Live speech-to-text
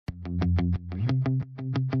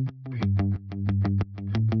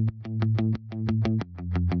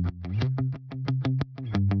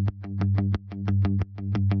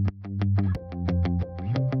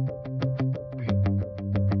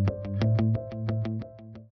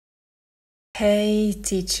Hey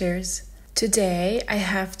teachers! Today I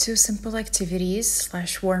have two simple activities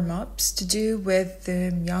 / warm-ups to do with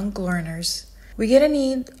the young learners. We're gonna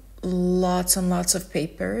need lots and lots of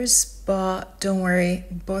papers, but don't worry,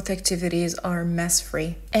 both activities are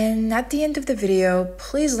mess-free. And at the end of the video,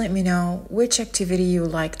 please let me know which activity you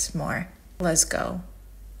liked more. Let's go!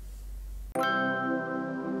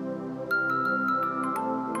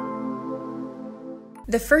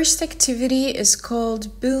 The first activity is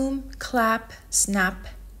called Boom, Clap, Snap.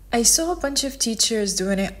 I saw a bunch of teachers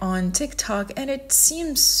doing it on TikTok and it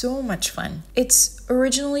seems so much fun. It's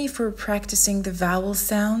originally for practicing the vowel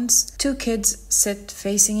sounds. Two kids sit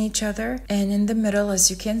facing each other, and in the middle, as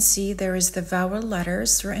you can see, there is the vowel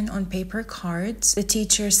letters written on paper cards. The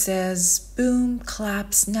teacher says boom,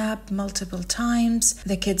 clap, snap multiple times.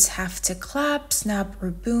 The kids have to clap, snap, or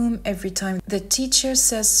boom every time the teacher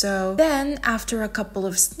says so. Then, after a couple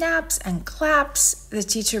of snaps and claps, the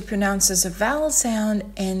teacher pronounces a vowel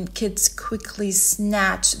sound and kids quickly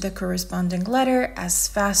snatch the corresponding letter as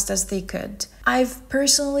fast as they could. I've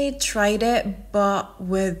personally tried it, but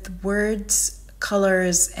with words,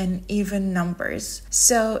 colors, and even numbers.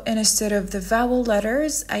 So instead of the vowel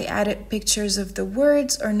letters, I added pictures of the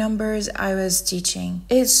words or numbers I was teaching.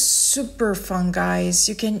 It's super fun, guys.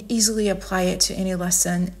 You can easily apply it to any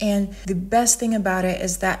lesson. And the best thing about it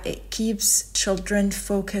is that it keeps children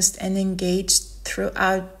focused and engaged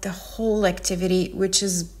throughout the whole activity, which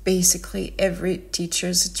is basically every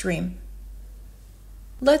teacher's dream.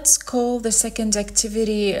 Let's call the second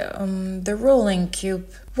activity the rolling cube.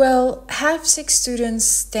 Well, have 6 students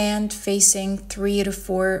stand facing 3 to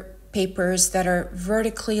 4 papers that are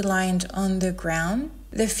vertically lined on the ground.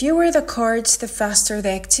 The fewer the cards, the faster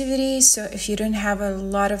the activity. So if you don't have a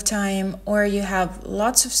lot of time or you have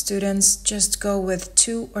lots of students, just go with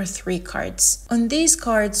 2 or 3 cards. On these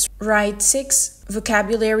cards, write 6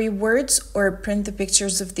 vocabulary words or print the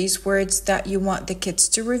pictures of these words that you want the kids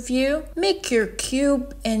to review. Make your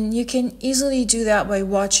cube, and you can easily do that by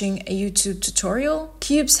watching a YouTube tutorial.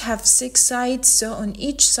 Cubes have 6 sides, so on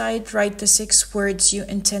each side write the 6 words you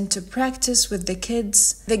intend to practice with the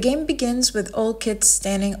kids. The game begins with all kids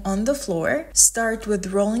standing on the floor. Start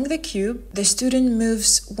with rolling the cube. The student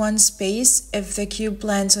moves 1 space if the cube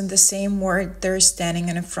lands on the same word they're standing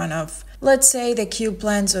in front of. Let's say the cube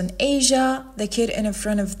lands on Asia. The kid in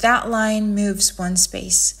front of that line moves 1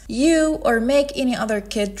 space. You or make any other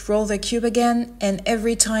kid roll the cube again, and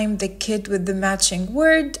every time the kid with the matching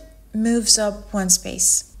word moves up 1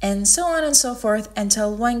 space. And so on and so forth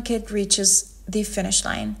until one kid reaches the finish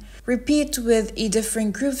line. Repeat with a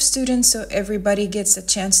different group of students so everybody gets a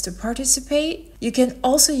chance to participate. You can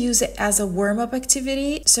also use it as a warm-up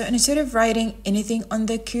activity. So instead of writing anything on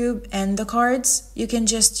the cube and the cards, you can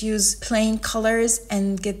just use plain colors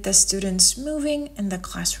and get the students moving in the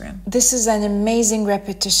classroom. This is an amazing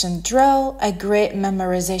repetition drill, a great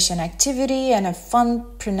memorization activity, and a fun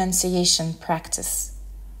pronunciation practice.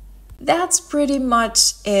 That's pretty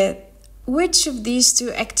much it. Which of these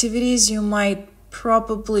 2 activities you might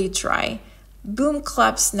probably try? Boom,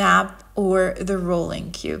 clap, snap, or the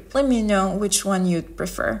rolling cube? Let me know which one you'd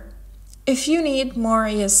prefer. If you need more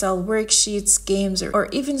ESL worksheets, games, or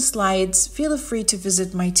even slides, feel free to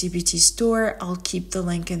visit my TBT store. I'll keep the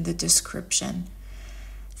link in the description.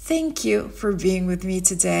 Thank you for being with me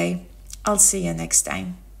today. I'll see you next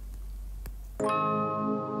time.